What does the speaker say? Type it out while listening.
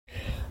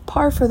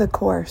par for the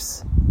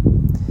course.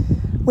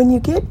 When you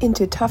get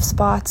into tough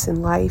spots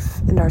in life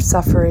and are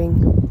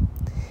suffering,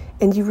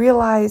 and you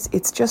realize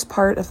it's just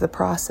part of the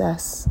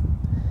process,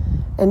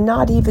 and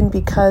not even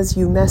because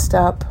you messed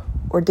up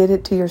or did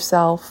it to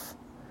yourself,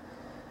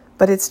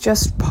 but it's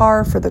just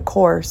par for the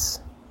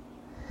course,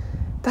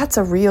 that's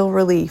a real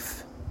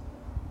relief.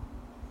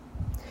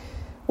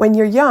 When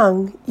you're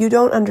young, you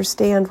don't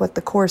understand what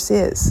the course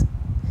is,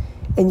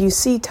 and you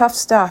see tough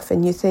stuff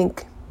and you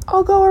think,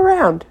 I'll go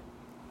around.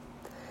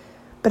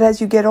 But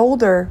as you get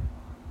older,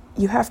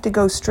 you have to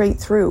go straight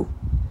through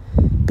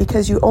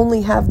because you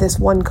only have this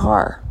one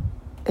car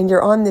and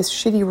you're on this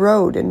shitty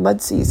road in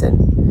mud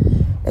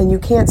season and you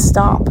can't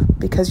stop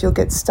because you'll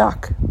get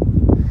stuck.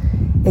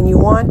 And you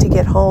want to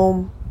get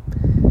home,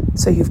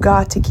 so you've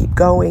got to keep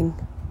going.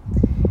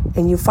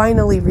 And you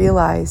finally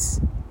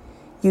realize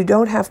you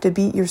don't have to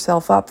beat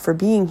yourself up for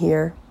being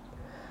here,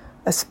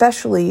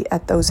 especially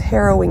at those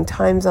harrowing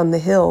times on the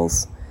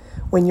hills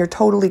when you're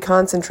totally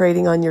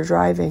concentrating on your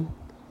driving.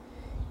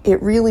 It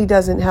really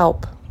doesn't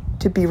help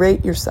to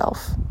berate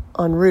yourself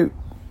en route.